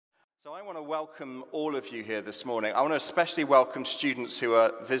So I want to welcome all of you here this morning. I want to especially welcome students who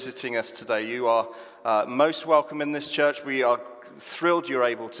are visiting us today. You are most welcome in this church. We are thrilled you're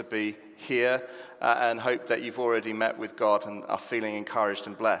able to be here and hope that you've already met with God and are feeling encouraged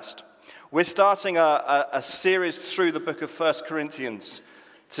and blessed. We're starting a series through the book of 1 Corinthians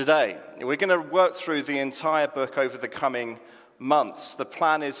today. We're going to work through the entire book over the coming months. The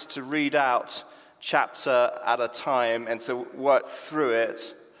plan is to read out chapter at a time and to work through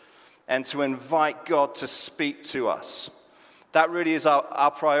it and to invite God to speak to us. That really is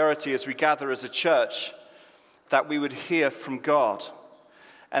our priority as we gather as a church, that we would hear from God.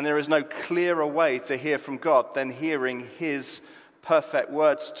 And there is no clearer way to hear from God than hearing his perfect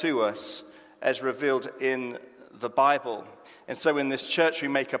words to us as revealed in the Bible. And so in this church, we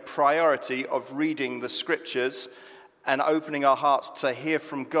make a priority of reading the scriptures and opening our hearts to hear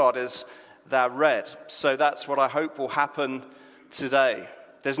from God as they're read. So that's what I hope will happen today.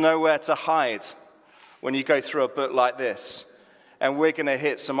 There's nowhere to hide when you go through a book like this. And we're going to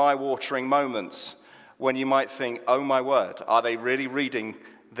hit some eye-watering moments when you might think, oh my word, are they really reading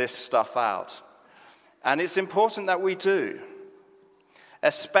this stuff out? And it's important that we do,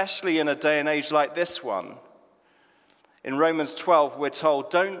 especially in a day and age like this one. In Romans 12, we're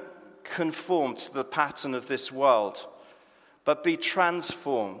told, don't conform to the pattern of this world, but be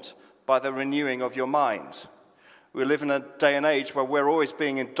transformed by the renewing of your mind. We live in a day and age where we're always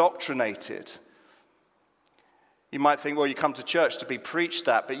being indoctrinated. You might think, well, you come to church to be preached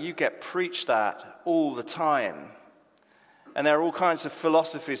at, but you get preached at all the time. And there are all kinds of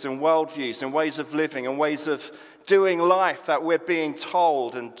philosophies and worldviews and ways of living and ways of doing life that we're being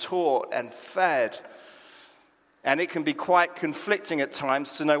told and taught and fed. And it can be quite conflicting at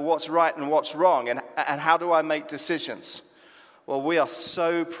times to know what's right and what's wrong and how do I make decisions. Well, we are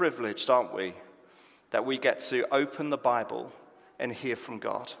so privileged, aren't we, that we get to open the Bible and hear from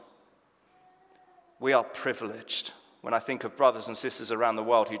God. We are privileged when I think of brothers and sisters around the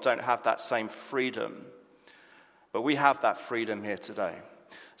world who don't have that same freedom. But we have that freedom here today.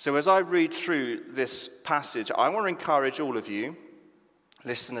 So as I read through this passage, I want to encourage all of you,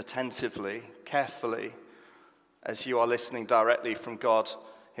 listen attentively, carefully, as you are listening directly from God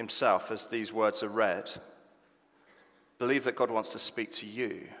himself as these words are read. Believe that God wants to speak to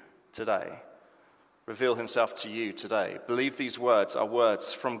you today. Reveal himself to you today. Believe these words are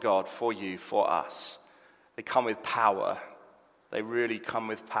words from God for you, for us. They come with power. They really come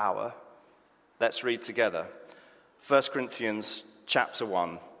with power. Let's read together. 1 Corinthians chapter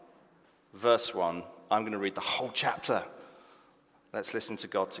 1, verse 1. I'm going to read the whole chapter. Let's listen to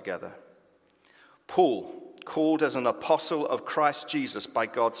God together. Paul, called as an apostle of Christ Jesus by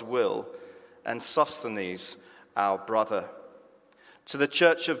God's will, and Sosthenes, our brother, to the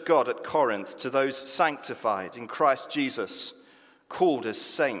church of God at Corinth, to those sanctified in Christ Jesus, called as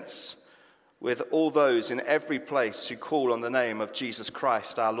saints, with all those in every place who call on the name of Jesus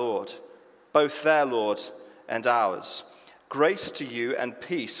Christ our Lord, both their Lord and ours. Grace to you and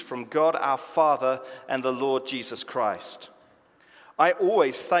peace from God our Father and the Lord Jesus Christ. I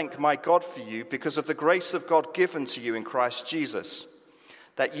always thank my God for you because of the grace of God given to you in Christ Jesus,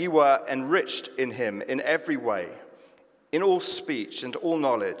 that you were enriched in him in every way, in all speech and all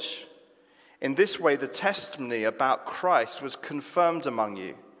knowledge. In this way, the testimony about Christ was confirmed among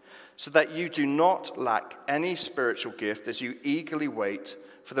you, so that you do not lack any spiritual gift as you eagerly wait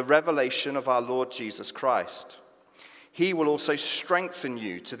for the revelation of our Lord Jesus Christ. He will also strengthen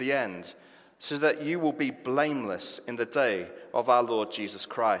you to the end, so that you will be blameless in the day of our Lord Jesus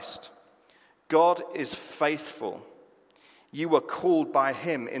Christ. God is faithful. You were called by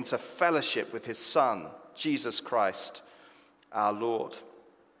him into fellowship with his Son, Jesus Christ, our Lord.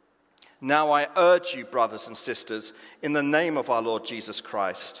 Now I urge you, brothers and sisters, in the name of our Lord Jesus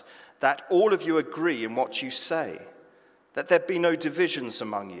Christ, that all of you agree in what you say, that there be no divisions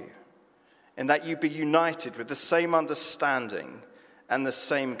among you, and that you be united with the same understanding and the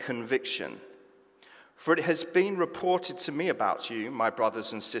same conviction. For it has been reported to me about you, my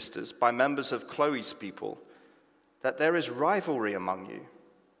brothers and sisters, by members of Chloe's people, that there is rivalry among you.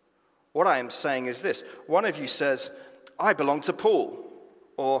 What I am saying is this: one of you says, I belong to Paul,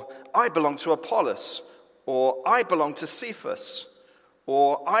 or I belong to Apollos, or I belong to Cephas,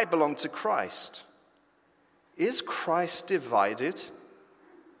 or I belong to Christ. Is Christ divided?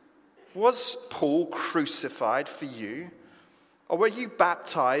 Was Paul crucified for you? Or were you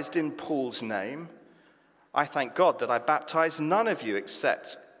baptized in Paul's name? I thank God that I baptized none of you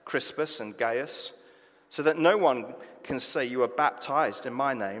except Crispus and Gaius, so that no one can say you were baptized in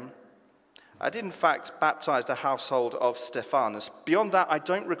my name. I did, in fact, baptize the household of Stephanas. Beyond that, I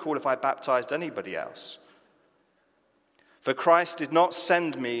don't recall if I baptized anybody else. For Christ did not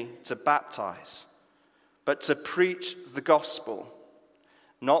send me to baptize, but to preach the gospel,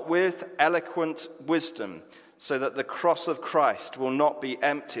 not with eloquent wisdom, so that the cross of Christ will not be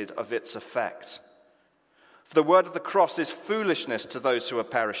emptied of its effect. For the word of the cross is foolishness to those who are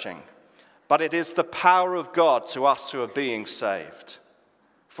perishing, but it is the power of God to us who are being saved.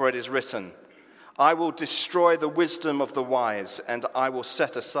 For it is written, I will destroy the wisdom of the wise, and I will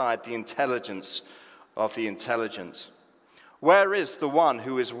set aside the intelligence of the intelligent. Where is the one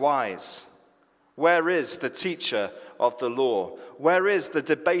who is wise? Where is the teacher of the law? Where is the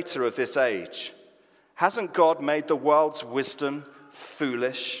debater of this age? Hasn't God made the world's wisdom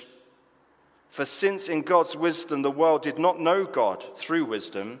foolish? For since in God's wisdom the world did not know God through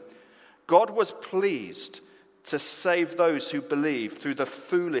wisdom, God was pleased to save those who believe through the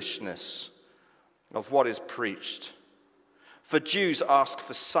foolishness of what is preached. For Jews ask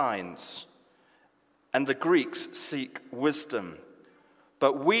for signs, and the Greeks seek wisdom.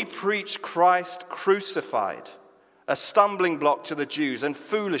 But we preach Christ crucified, a stumbling block to the Jews and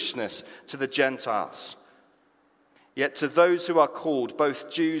foolishness to the Gentiles. Yet to those who are called, both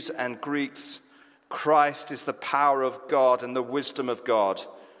Jews and Greeks, Christ is the power of God and the wisdom of God,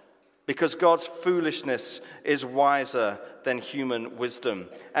 because God's foolishness is wiser than human wisdom,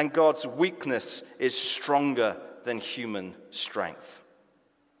 and God's weakness is stronger than human strength.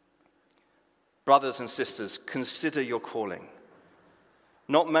 Brothers and sisters, consider your calling.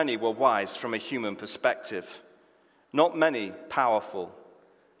 Not many were wise from a human perspective. Not many powerful.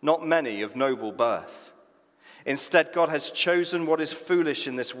 Not many of noble birth. Instead, God has chosen what is foolish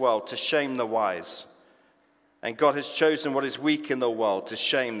in this world to shame the wise. And God has chosen what is weak in the world to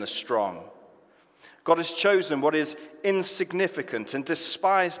shame the strong. God has chosen what is insignificant and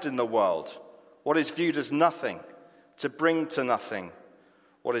despised in the world, what is viewed as nothing, to bring to nothing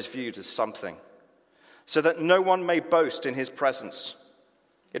what is viewed as something, so that no one may boast in his presence.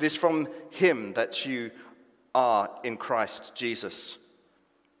 It is from him that you are in Christ Jesus,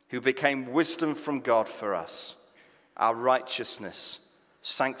 who became wisdom from God for us, our righteousness,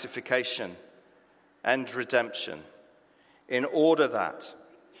 sanctification, and redemption, in order that,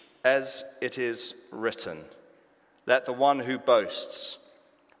 as it is written, let the one who boasts,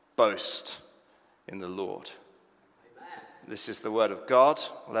 boast in the Lord. Amen. This is the word of God.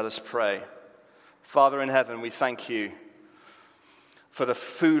 Let us pray. Father in heaven, we thank you for the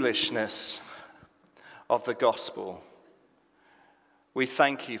foolishness of the gospel. We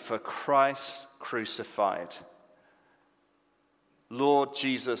thank you for Christ crucified. Lord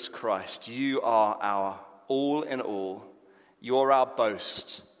Jesus Christ, you are our all in all. You're our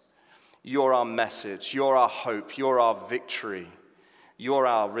boast. You're our message. You're our hope. You're our victory. You're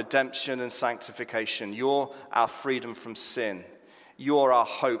our redemption and sanctification. You're our freedom from sin. You're our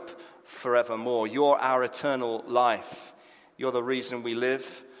hope forevermore. You're our eternal life. You're the reason we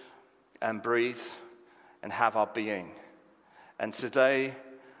live and breathe and have our being. And today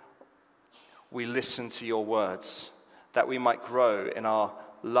we listen to your words that we might grow in our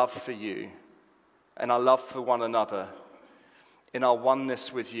love for you and our love for one another, in our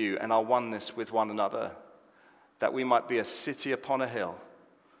oneness with you and our oneness with one another, that we might be a city upon a hill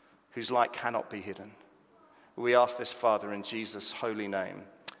whose light cannot be hidden. We ask this, Father, in Jesus' holy name.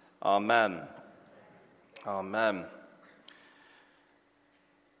 Amen. Amen.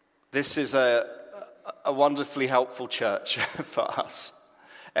 This is a wonderfully helpful church for us.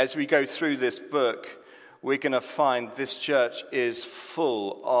 As we go through this book, we're going to find this church is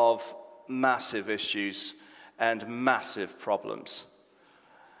full of massive issues and massive problems.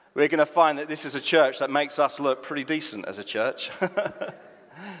 We're going to find that this is a church that makes us look pretty decent as a church,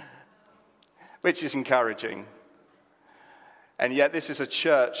 which is encouraging. And yet this is a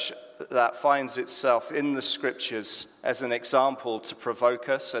church that finds itself in the scriptures as an example to provoke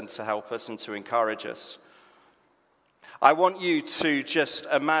us and to help us and to encourage us. I want you to just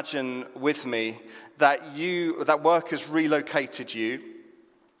imagine with me that work has relocated you,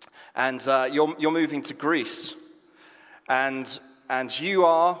 and you're moving to Greece, and you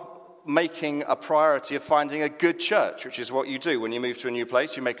are making a priority of finding a good church, which is what you do when you move to a new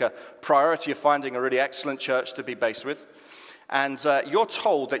place. You make a priority of finding a really excellent church to be based with. And you're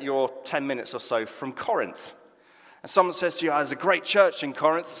told that you're 10 minutes or so from Corinth. And someone says to you, there's a great church in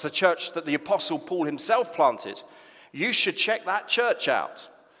Corinth. It's a church that the Apostle Paul himself planted. You should check that church out.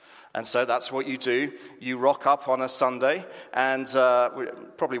 And so that's what you do. You rock up on a Sunday, and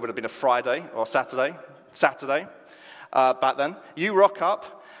probably would have been a Friday or Saturday back then. You rock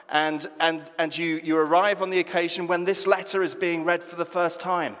up, and you arrive on the occasion when this letter is being read for the first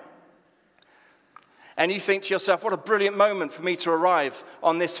time. And you think to yourself, what a brilliant moment for me to arrive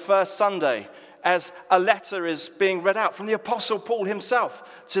on this first Sunday as a letter is being read out from the Apostle Paul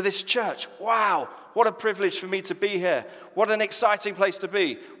himself to this church. Wow, what a privilege for me to be here. What an exciting place to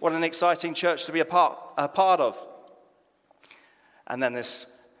be. What an exciting church to be a part of. And then this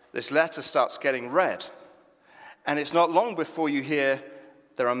letter starts getting read. And it's not long before you hear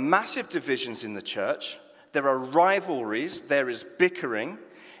there are massive divisions in the church. There are rivalries. There is bickering.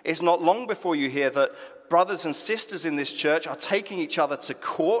 It's not long before you hear that brothers and sisters in this church are taking each other to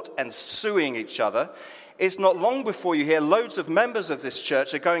court and suing each other. It's not long before you hear loads of members of this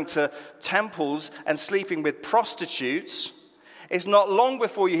church are going to temples and sleeping with prostitutes. It's not long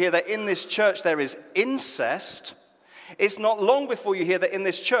before you hear that in this church there is incest. It's not long before you hear that in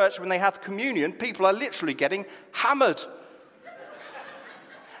this church, when they have communion, people are literally getting hammered.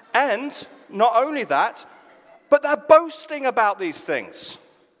 And not only that, but they're boasting about these things.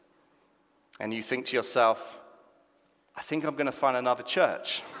 And you think to yourself, I think I'm going to find another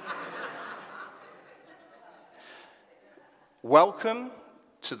church. Welcome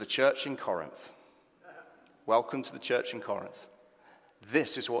to the church in Corinth. Welcome to the church in Corinth.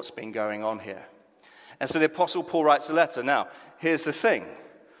 This is what's been going on here. And so the Apostle Paul writes a letter. Now, here's the thing.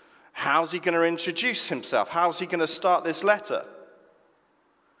 How's he going to introduce himself? How's he going to start this letter?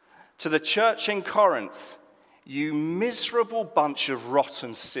 To the church in Corinth, you miserable bunch of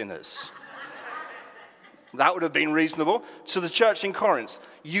rotten sinners. That would have been reasonable. To the church in Corinth,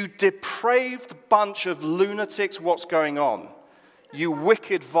 you depraved bunch of lunatics, what's going on? You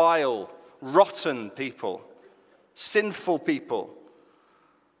wicked, vile, rotten people, sinful people.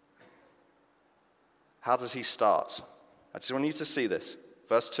 How does he start? I just want you to see this.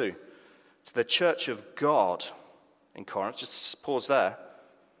 Verse 2. To the church of God in Corinth. Just pause there.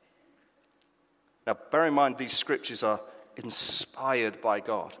 Now, bear in mind, these scriptures are inspired by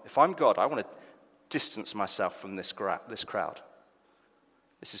God. If I'm God, I want to distance myself from this crowd.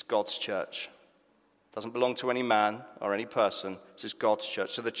 This is God's church. It doesn't belong to any man or any person. This is God's church.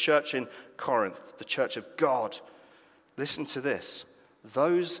 So the church in Corinth, the church of God, listen to this.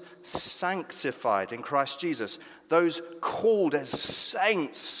 Those sanctified in Christ Jesus, those called as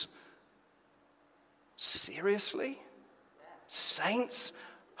saints. Seriously? Saints?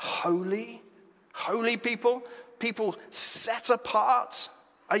 Holy? Holy people? People set apart?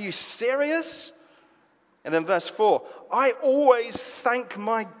 Are you serious? And then verse 4, I always thank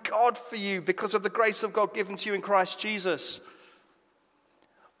my God for you because of the grace of God given to you in Christ Jesus.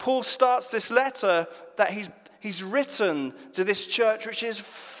 Paul starts this letter that he's written to this church which is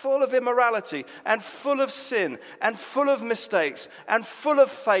full of immorality and full of sin and full of mistakes and full of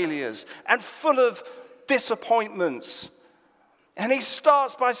failures and full of disappointments. And he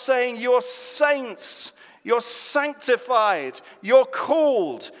starts by saying, you're saints, you're sanctified, you're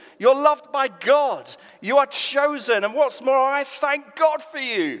called, you're loved by God, you are chosen, and what's more, I thank God for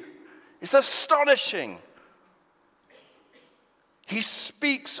you. It's astonishing. He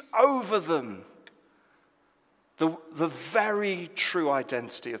speaks over them the very true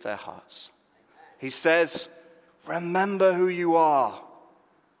identity of their hearts. He says, remember who you are.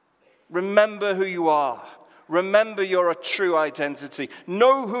 Remember who you are. Remember your true identity.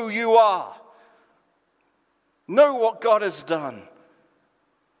 Know who you are. Know what God has done.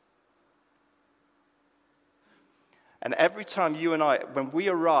 And every time you and I, when we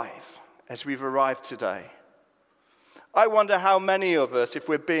arrive, as we've arrived today, I wonder how many of us, if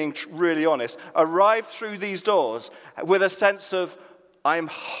we're being really honest, arrive through these doors with a sense of, I'm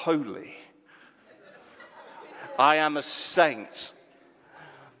holy. I am a saint.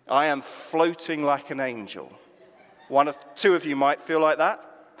 I am floating like an angel. Two of you might feel like that.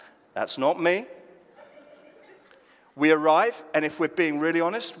 That's not me. We arrive, and if we're being really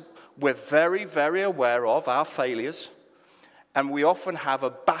honest, we're very, very aware of our failures, and we often have a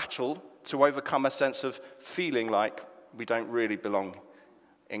battle to overcome a sense of feeling like we don't really belong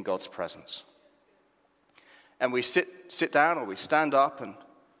in God's presence. And we sit down or we stand up, and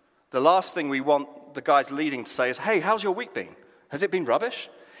the last thing we want the guys leading to say is, hey, how's your week been? Has it been rubbish?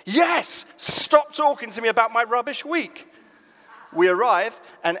 Yes! Stop talking to me about my rubbish week. We arrive,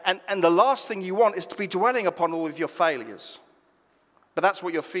 and the last thing you want is to be dwelling upon all of your failures. But that's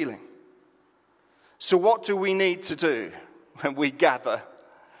what you're feeling. So what do we need to do when we gather?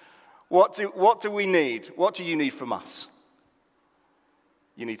 What do we need? What do you need from us?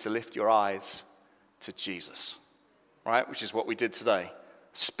 You need to lift your eyes to Jesus, right? Which is what we did today.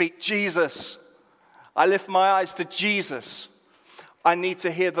 Speak Jesus. I lift my eyes to Jesus. I need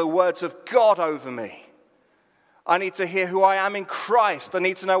to hear the words of God over me. I need to hear who I am in Christ. I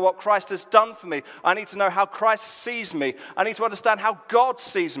need to know what Christ has done for me. I need to know how Christ sees me. I need to understand how God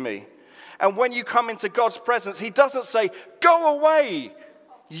sees me. And when you come into God's presence, he doesn't say, go away,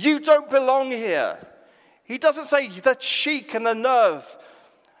 You don't belong here. He doesn't say the cheek and the nerve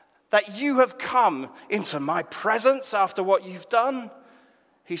that you have come into my presence after what you've done.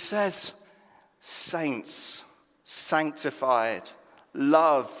 He says, saints, sanctified,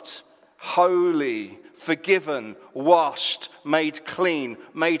 loved, holy, forgiven, washed, made clean,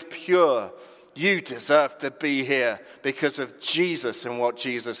 made pure. You deserve to be here because of Jesus and what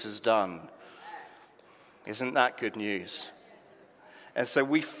Jesus has done. Isn't that good news? And so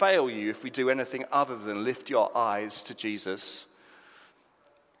we fail you if we do anything other than lift your eyes to Jesus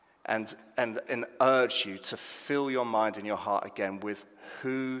and urge you to fill your mind and your heart again with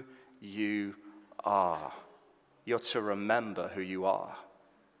who you are. You're to remember who you are.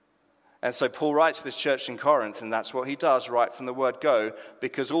 And so Paul writes to this church in Corinth, and that's what he does right from the word go,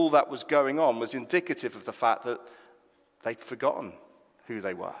 because all that was going on was indicative of the fact that they'd forgotten who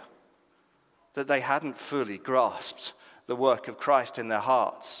they were, that they hadn't fully grasped the work of Christ in their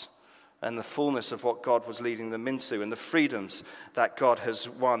hearts and the fullness of what God was leading them into and the freedoms that God has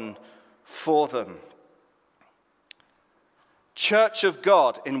won for them. Church of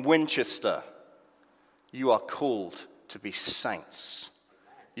God in Winchester, you are called to be saints.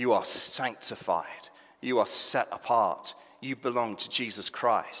 You are sanctified. You are set apart. You belong to Jesus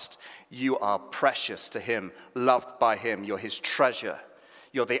Christ. You are precious to him, loved by him. You're his treasure.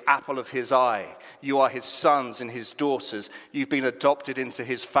 You're the apple of his eye. You are his sons and his daughters. You've been adopted into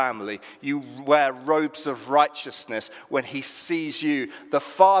his family. You wear robes of righteousness when he sees you. The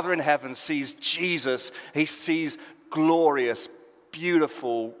Father in heaven sees Jesus. He sees glorious,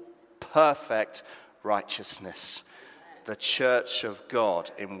 beautiful, perfect righteousness. The church of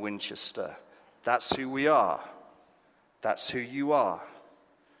God in Winchester. That's who we are. That's who you are.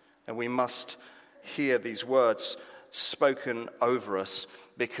 And we must hear these words spoken over us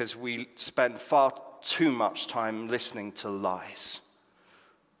because we spend far too much time listening to lies.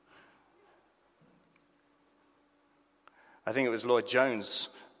 I think it was Lloyd Jones,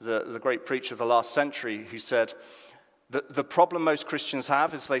 the great preacher of the last century, who said, the problem most Christians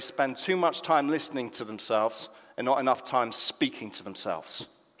have is they spend too much time listening to themselves and not enough time speaking to themselves.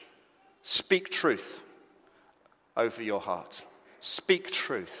 Speak truth over your heart. Speak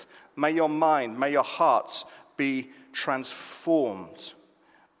truth. May your mind, may your hearts be transformed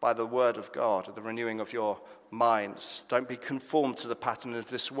by the word of God, the renewing of your minds. Don't be conformed to the pattern of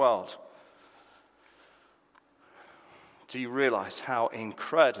this world. Do you realize how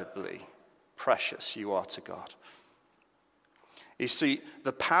incredibly precious you are to God? You see,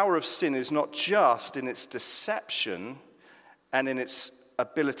 the power of sin is not just in its deception and in its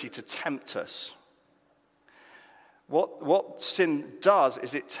ability to tempt us. What sin does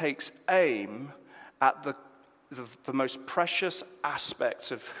is it takes aim at the most precious aspects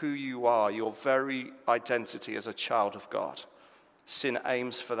of who you are, your very identity as a child of God. Sin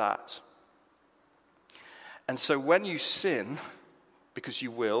aims for that. And so when you sin, because you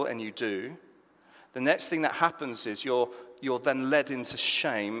will and you do, the next thing that happens is you're then led into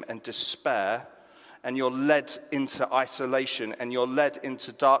shame and despair, and you're led into isolation, and you're led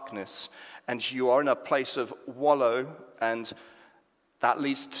into darkness, and you are in a place of wallow, and that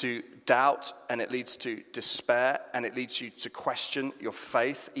leads to doubt, and it leads to despair, and it leads you to question your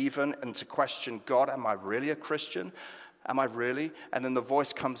faith even, and to question God. Am I really a Christian? Am I really? And then the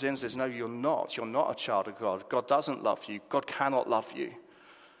voice comes in and says, no, you're not. You're not a child of God. God doesn't love you. God cannot love you.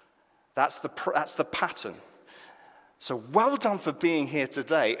 That's the pattern. So well done for being here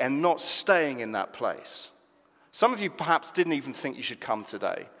today and not staying in that place. Some of you perhaps didn't even think you should come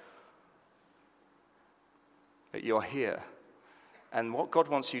today. But you're here. And what God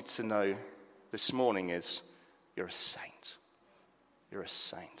wants you to know this morning is you're a saint. You're a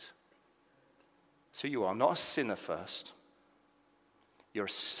saint. So you are not a sinner first. You're a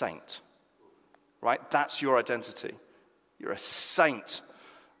saint. Right? That's your identity. You're a saint.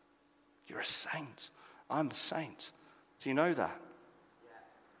 You're a saint. I'm a saint. Do you know that?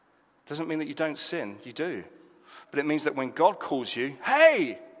 Doesn't mean that you don't sin. You do. But it means that when God calls you,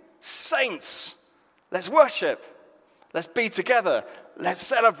 hey, saints, let's worship. Let's be together. Let's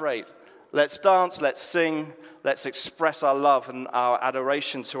celebrate. Let's dance. Let's sing. Let's express our love and our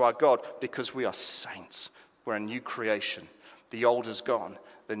adoration to our God because we are saints. We're a new creation. The old is gone.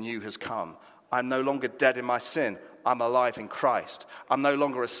 The new has come. I'm no longer dead in my sin. I'm alive in Christ. I'm no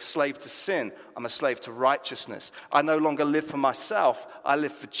longer a slave to sin. I'm a slave to righteousness. I no longer live for myself. I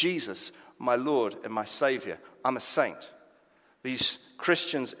live for Jesus, my Lord and my Savior. I'm a saint. These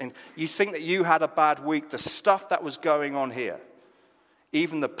Christians, and you think that you had a bad week, the stuff that was going on here,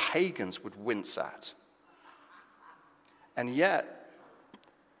 even the pagans would wince at. And yet,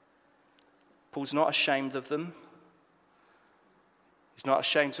 Paul's not ashamed of them. He's not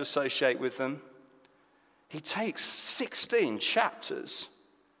ashamed to associate with them. He takes 16 chapters.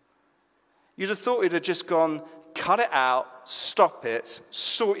 You'd have thought he'd have just gone, cut it out, stop it,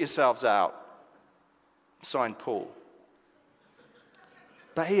 sort yourselves out. Signed Paul.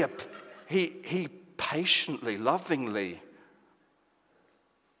 But he patiently, lovingly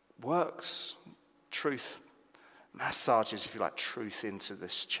works truth, massages, if you like, truth into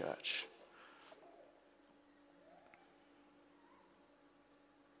this church.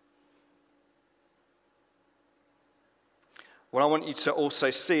 What I want you to also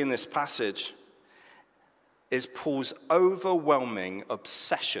see in this passage is Paul's overwhelming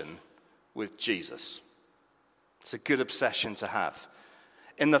obsession with Jesus. It's a good obsession to have.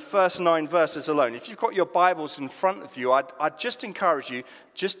 In the first 9 verses alone, if you've got your Bibles in front of you, I'd just encourage you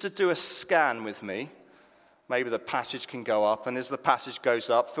just to do a scan with me. Maybe the passage can go up, and as the passage goes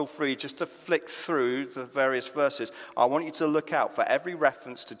up, feel free just to flick through the various verses. I want you to look out for every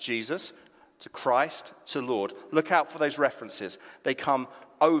reference to Jesus, to Christ, to Lord. Look out for those references. They come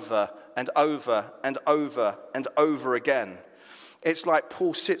over and over and over and over again. It's like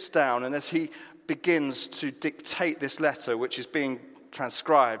Paul sits down, and as he begins to dictate this letter, which is being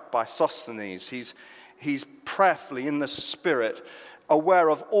transcribed by Sosthenes, he's prayerfully in the Spirit, aware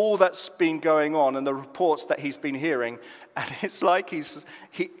of all that's been going on and the reports that he's been hearing. And it's like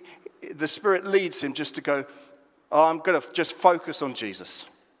the Spirit leads him just to go, oh, I'm going to just focus on Jesus.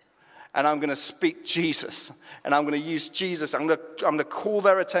 And I'm going to speak Jesus. And I'm going to use Jesus. I'm going to call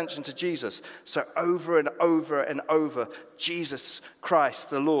their attention to Jesus. So over and over and over, Jesus Christ,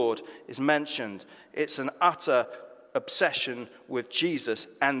 the Lord, is mentioned. It's an utter obsession with Jesus.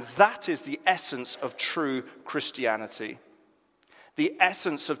 And that is the essence of true Christianity. The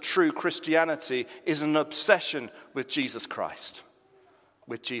essence of true Christianity is an obsession with Jesus Christ.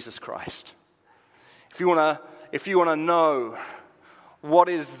 With Jesus Christ. If you want to know what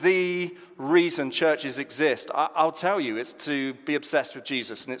is the reason churches exist, I'll tell you, it's to be obsessed with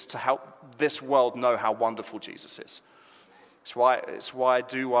Jesus, and it's to help this world know how wonderful Jesus is. It's why I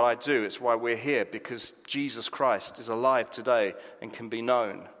do what I do. It's why we're here, because Jesus Christ is alive today and can be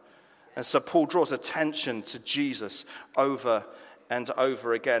known. And so Paul draws attention to Jesus over and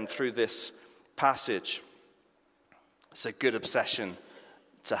over again through this passage. It's a good obsession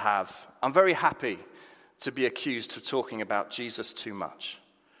to have. I'm very happy to be accused of talking about Jesus too much,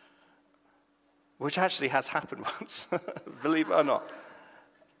 which actually has happened once, believe it or not.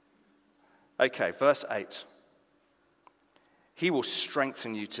 Okay, verse 8. He will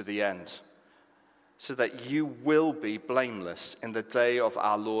strengthen you to the end, so that you will be blameless in the day of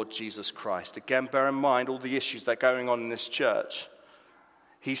our Lord Jesus Christ. Again, bear in mind all the issues that are going on in this church.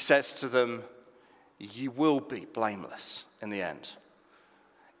 He says to them, you will be blameless in the end.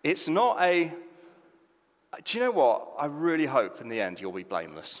 It's not do you know what? I really hope in the end you'll be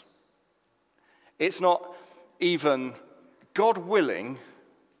blameless. It's not even, God willing,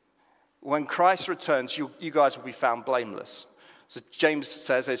 when Christ returns, you guys will be found blameless. So James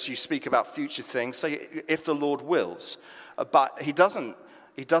says, as you speak about future things, say, if the Lord wills. But he doesn't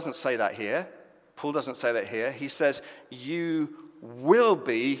say that here. Paul doesn't say that here. He says, you will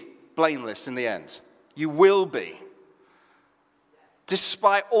be blameless in the end. You will be.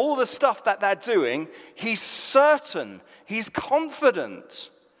 Despite all the stuff that they're doing, he's certain, he's confident,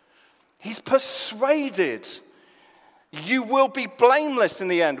 he's persuaded. You will be blameless in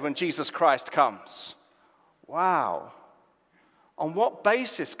the end when Jesus Christ comes. Wow. On what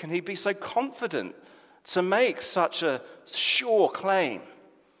basis can he be so confident to make such a sure claim?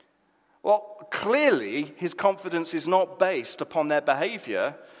 Well, clearly his confidence is not based upon their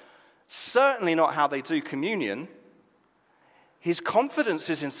behavior, certainly not how they do communion. His confidence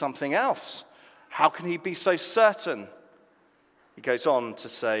is in something else. How can he be so certain? He goes on to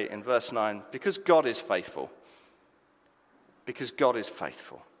say in verse 9, because God is faithful. Because God is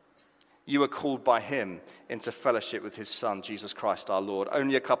faithful. You are called by him into fellowship with his Son, Jesus Christ our Lord.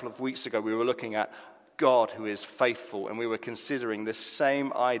 Only a couple of weeks ago we were looking at God who is faithful, and we were considering this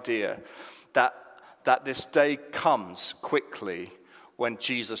same idea that this day comes quickly when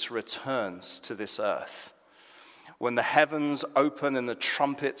Jesus returns to this earth. When the heavens open and the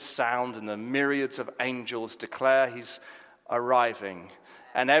trumpets sound and the myriads of angels declare he's arriving,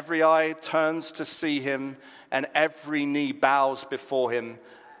 and every eye turns to see him and every knee bows before him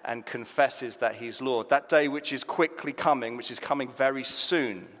and confesses that he's Lord. That day which is quickly coming, which is coming very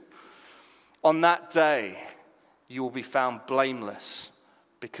soon. On that day, you will be found blameless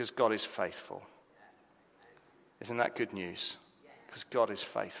because God is faithful. Isn't that good news? Because God is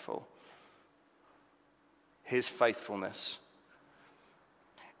faithful. His faithfulness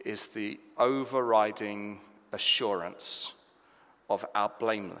is the overriding assurance of our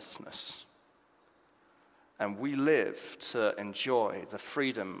blamelessness. And we live to enjoy the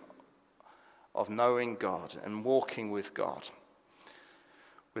freedom of knowing God and walking with God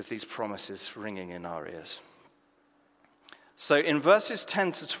with these promises ringing in our ears. So in verses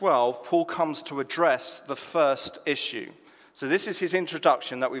 10 to 12, Paul comes to address the first issue. So this is his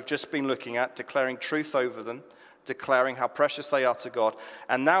introduction that we've just been looking at, declaring truth over them, declaring how precious they are to God.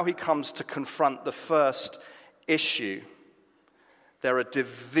 And now he comes to confront the first issue. There are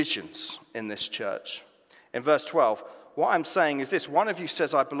divisions in this church. In verse 12, what I'm saying is this: one of you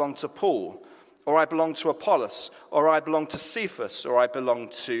says, I belong to Paul, or I belong to Apollos, or I belong to Cephas, or I belong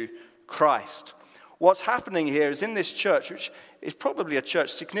to Christ. What's happening here is in this church, which is probably a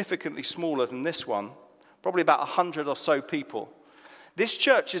church significantly smaller than this one, probably about 100 or so people, this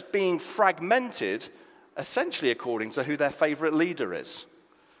church is being fragmented essentially according to who their favorite leader is.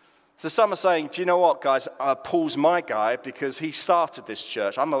 So some are saying, do you know what, guys, Paul's my guy because he started this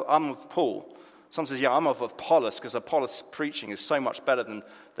church. I'm with Paul. Some says, yeah, I'm of Apollos because Apollos' preaching is so much better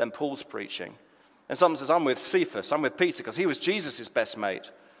than Paul's preaching. And some says, I'm with Cephas, I'm with Peter because he was Jesus' best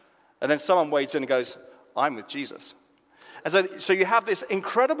mate. And then someone wades in and goes, I'm with Jesus. And so you have this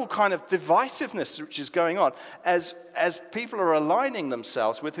incredible kind of divisiveness which is going on as people are aligning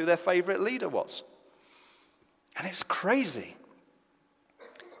themselves with who their favorite leader was. And it's crazy.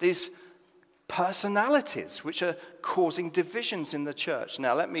 These personalities which are causing divisions in the church.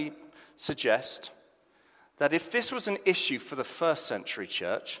 Now, let me suggest that if this was an issue for the first century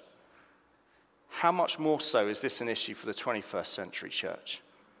church, how much more so is this an issue for the 21st century church?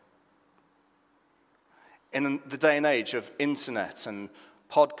 In the day and age of internet and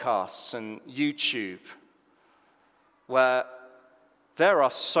podcasts and YouTube, where there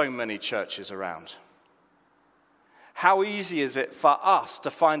are so many churches around, how easy is it for us to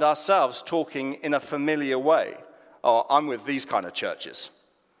find ourselves talking in a familiar way? Oh, I'm with these kind of churches.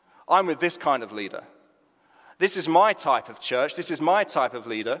 I'm with this kind of leader. This is my type of church. This is my type of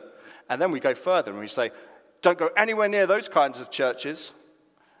leader. And then we go further and we say, don't go anywhere near those kinds of churches.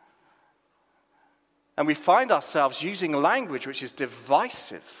 And we find ourselves using language which is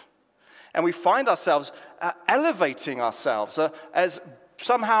divisive. And we find ourselves elevating ourselves as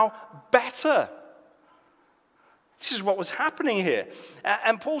somehow better. This is what was happening here.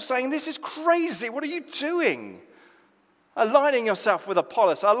 And Paul's saying, this is crazy. What are you doing? Aligning yourself with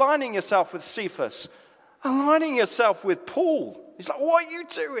Apollos, aligning yourself with Cephas, aligning yourself with Paul. He's like, what are you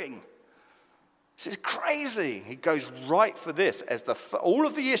doing? This is crazy. He goes right for this. As all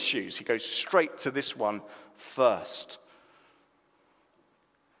of the issues, he goes straight to this one first.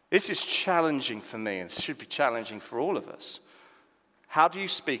 This is challenging for me, and it should be challenging for all of us. How do you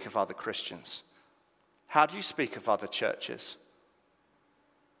speak of other Christians? How do you speak of other churches?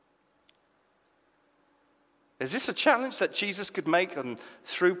 Is this a challenge that Jesus could make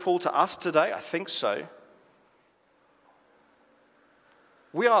through Paul to us today? I think so.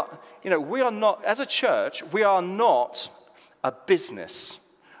 We are not, as a church, we are not a business.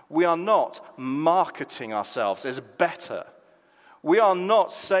 We are not marketing ourselves as better. We are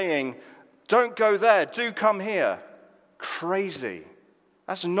not saying, don't go there, do come here. Crazy.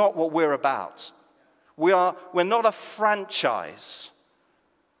 That's not what we're about. We're not a franchise.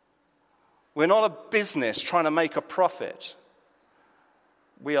 We're not a business trying to make a profit.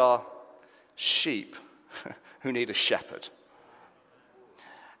 We are sheep who need a shepherd.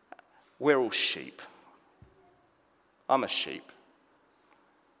 We're all sheep. I'm a sheep.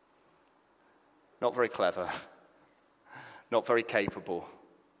 Not very clever. Not very capable.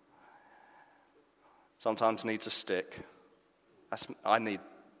 Sometimes needs a stick. I need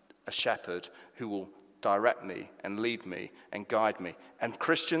a shepherd who will direct me and lead me and guide me. And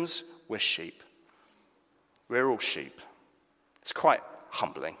Christians, we're sheep. We're all sheep. It's quite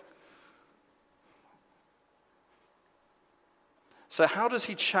humbling. So how does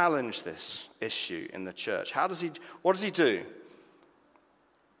he challenge this issue in the church? What does he do?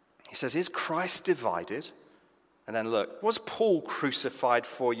 He says, is Christ divided? And then look, was Paul crucified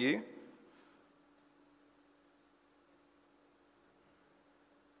for you?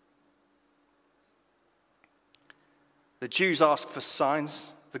 The Jews ask for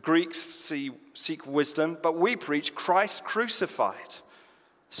signs. The Greeks seek wisdom. But we preach Christ crucified.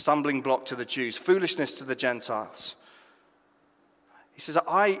 Stumbling block to the Jews, foolishness to the Gentiles. He says,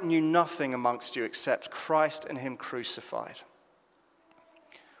 I knew nothing amongst you except Christ and him crucified.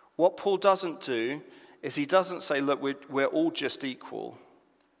 What Paul doesn't do is he doesn't say, look, we're all just equal,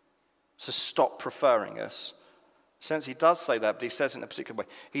 so stop preferring us. Since he does say that, but he says it in a particular way.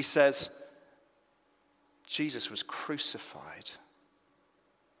 He says, Jesus was crucified.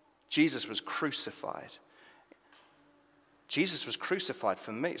 Jesus was crucified. Jesus was crucified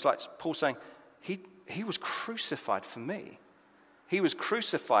for me. It's like Paul saying, he was crucified for me. He was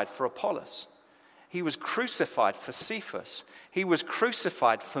crucified for Apollos. He was crucified for Cephas. He was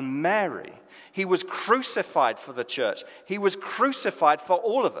crucified for Mary. He was crucified for the church. He was crucified for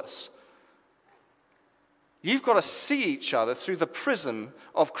all of us. You've got to see each other through the prism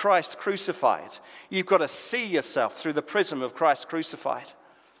of Christ crucified. You've got to see yourself through the prism of Christ crucified.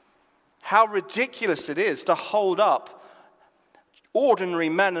 How ridiculous it is to hold up ordinary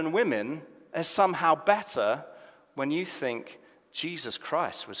men and women as somehow better when you think Jesus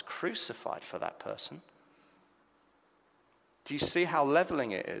Christ was crucified for that person. Do you see how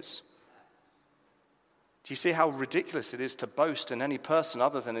leveling it is? Do you see how ridiculous it is to boast in any person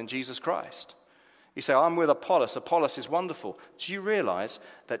other than in Jesus Christ? You say, I'm with Apollos. Apollos is wonderful. Do you realize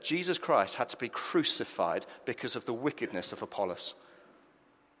that Jesus Christ had to be crucified because of the wickedness of Apollos?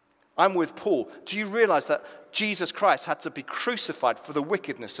 I'm with Paul. Do you realize that Jesus Christ had to be crucified for the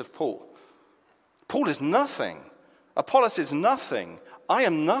wickedness of Paul? Paul is nothing. Apollos is nothing. I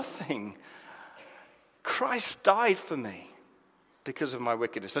am nothing. Christ died for me because of my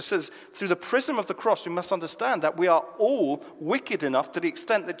wickedness. It says, through the prism of the cross, we must understand that we are all wicked enough to the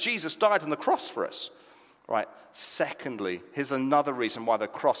extent that Jesus died on the cross for us. Right. Secondly, here's another reason why the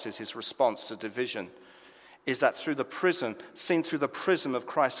cross is his response to division, is that through the prism, seen through the prism of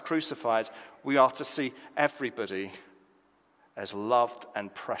Christ crucified, we are to see everybody as loved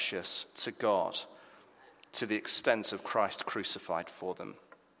and precious to God to the extent of Christ crucified for them.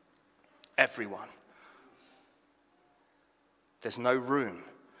 Everyone. There's no room.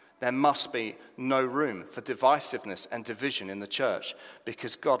 There must be no room for divisiveness and division in the church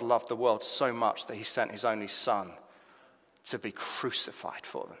because God loved the world so much that he sent his only son to be crucified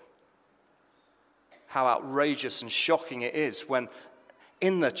for them. How outrageous and shocking it is when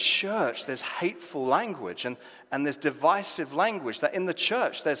in the church there's hateful language and there's divisive language, that in the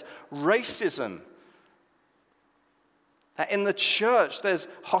church there's racism, that in the church there's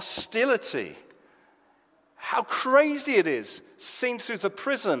hostility. How crazy it is seen through the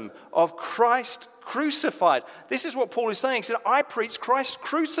prism of Christ crucified. This is what Paul is saying. He said, I preach Christ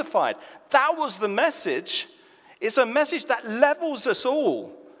crucified. That was the message. It's a message that levels us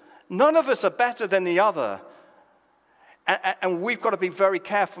all. None of us are better than the other. And we've got to be very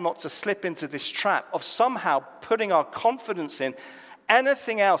careful not to slip into this trap of somehow putting our confidence in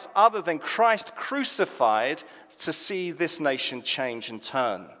anything else other than Christ crucified to see this nation change and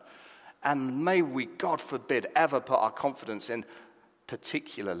turn. And may we, God forbid, ever put our confidence in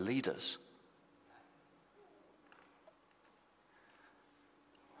particular leaders.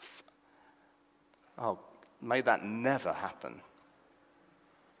 Oh, may that never happen.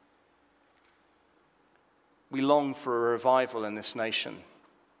 We long for a revival in this nation.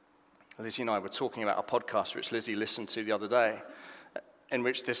 Lizzie and I were talking about a podcast which Lizzie listened to the other day, in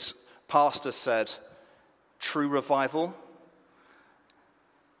which this pastor said, true revival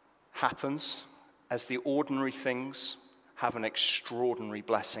happens as the ordinary things have an extraordinary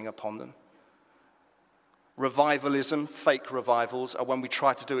blessing upon them. Revivalism, fake revivals, are when we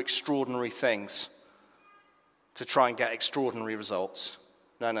try to do extraordinary things to try and get extraordinary results.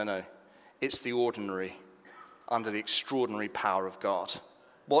 No. It's the ordinary under the extraordinary power of God.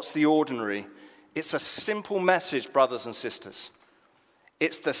 What's the ordinary? It's a simple message, brothers and sisters.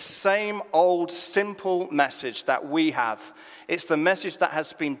 It's the same old simple message that we have. It's the message that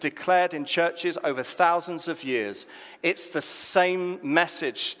has been declared in churches over thousands of years. It's the same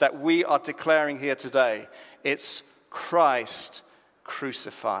message that we are declaring here today. It's Christ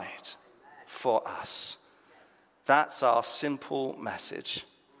crucified for us. That's our simple message.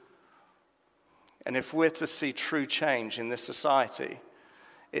 And if we're to see true change in this society,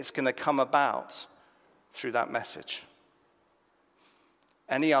 it's going to come about through that message.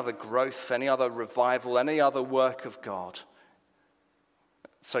 Any other growth, any other revival, any other work of God,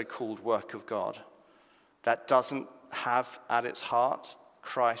 so-called work of God, that doesn't have at its heart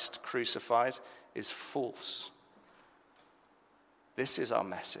Christ crucified is false. This is our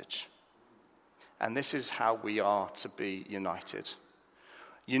message. And this is how we are to be united.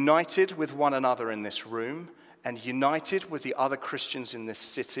 United with one another in this room, and united with the other Christians in this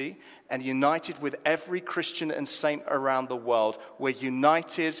city, and united with every Christian and saint around the world. We're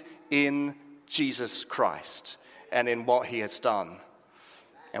united in Jesus Christ and in what he has done.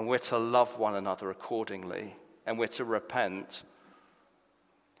 And we're to love one another accordingly, and we're to repent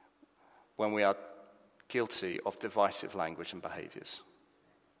when we are guilty of divisive language and behaviors.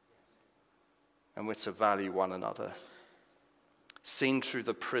 And we're to value one another. Seen through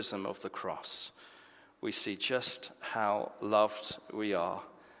the prism of the cross, we see just how loved we are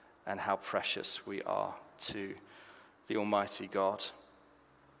and how precious we are to the Almighty God.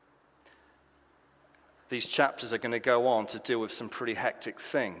 These chapters are going to go on to deal with some pretty hectic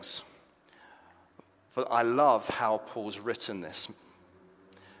things. But I love how Paul's written this.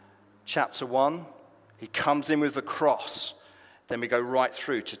 Chapter 1, he comes in with the cross. Then we go right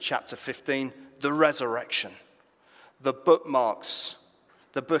through to chapter 15, the resurrection. The bookmarks,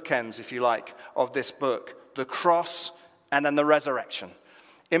 the bookends, if you like, of this book. The cross and then the resurrection.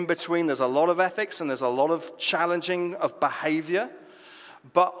 In between, there's a lot of ethics and there's a lot of challenging of behavior.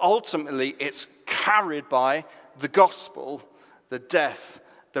 But ultimately, it's carried by the gospel, the death,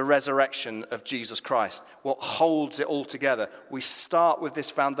 the resurrection of Jesus Christ. What holds it all together. We start with this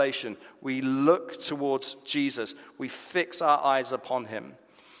foundation. We look towards Jesus. We fix our eyes upon him.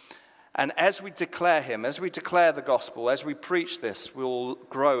 And as we declare him, as we declare the gospel, as we preach this, we'll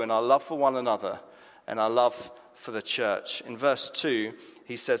grow in our love for one another and our love for the church. In verse 2,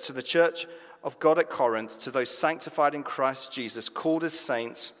 he says, to the church of God at Corinth, to those sanctified in Christ Jesus, called as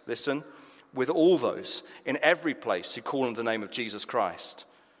saints, listen, with all those in every place who call on the name of Jesus Christ,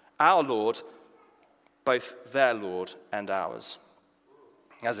 our Lord, both their Lord and ours.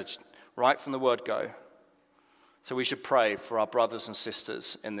 As it's right from the word go. So we should pray for our brothers and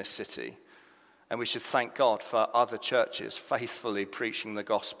sisters in this city. And we should thank God for other churches faithfully preaching the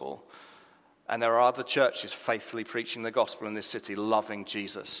gospel. And there are other churches faithfully preaching the gospel in this city, loving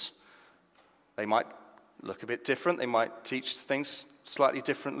Jesus. They might look a bit different. They might teach things slightly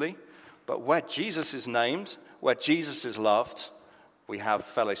differently. But where Jesus is named, where Jesus is loved, we have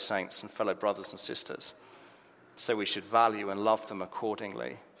fellow saints and fellow brothers and sisters. So we should value and love them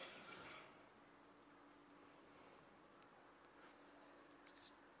accordingly.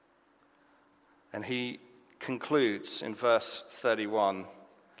 And he concludes in verse 31,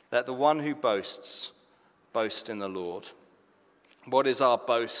 let the one who boasts, boast in the Lord. What is our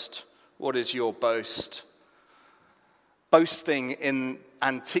boast? What is your boast? Boasting in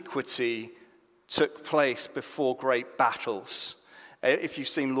antiquity took place before great battles. If you've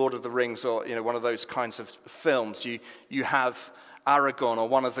seen Lord of the Rings or one of those kinds of films, you have Aragorn or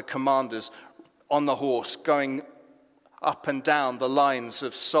one of the commanders on the horse going up and down the lines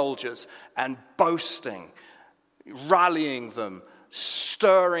of soldiers and boasting, rallying them,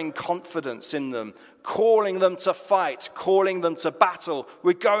 stirring confidence in them, calling them to fight, calling them to battle.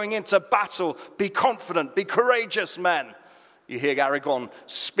 We're going into battle. Be confident, be courageous, men. You hear Aragorn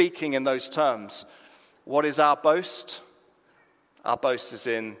speaking in those terms. What is our boast? Our boast is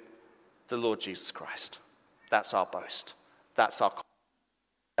in the Lord Jesus Christ. That's our boast. That's our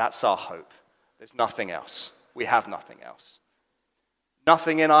hope. There's nothing else. We have nothing else.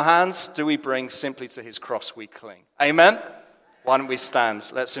 Nothing in our hands do we bring, simply to his cross we cling. Amen? Why don't we stand?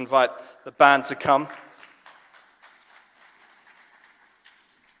 Let's invite the band to come.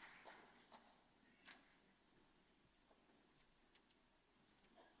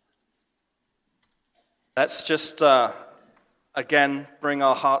 Let's just again bring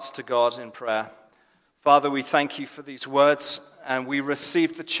our hearts to God in prayer. Father, we thank you for these words, and we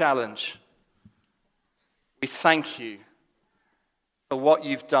receive the challenge. We thank you for what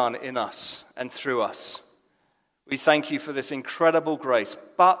you've done in us and through us. We thank you for this incredible grace,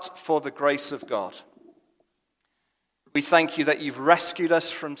 but for the grace of God. We thank you that you've rescued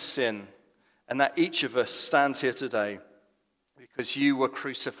us from sin and that each of us stands here today because you were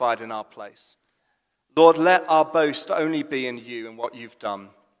crucified in our place. Lord, let our boast only be in you and what you've done.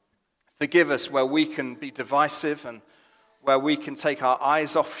 Forgive us where we can be divisive and where we can take our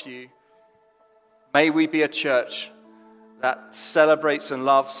eyes off you. May we be a church that celebrates and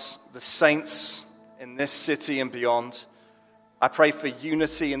loves the saints in this city and beyond. I pray for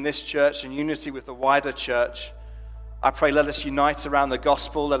unity in this church and unity with the wider church. I pray let us unite around the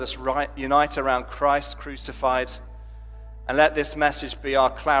gospel. Let us unite around Christ crucified. And let this message be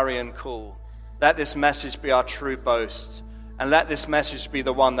our clarion call. Let this message be our true boast. And let this message be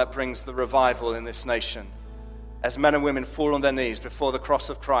the one that brings the revival in this nation. As men and women fall on their knees before the cross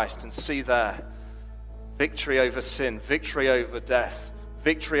of Christ and see there victory over sin, victory over death,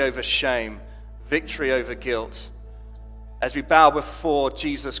 victory over shame, victory over guilt. As we bow before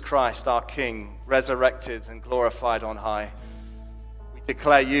Jesus Christ, our King, resurrected and glorified on high, we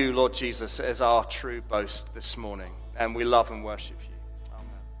declare you, Lord Jesus, as our true boast this morning, and we love and worship you.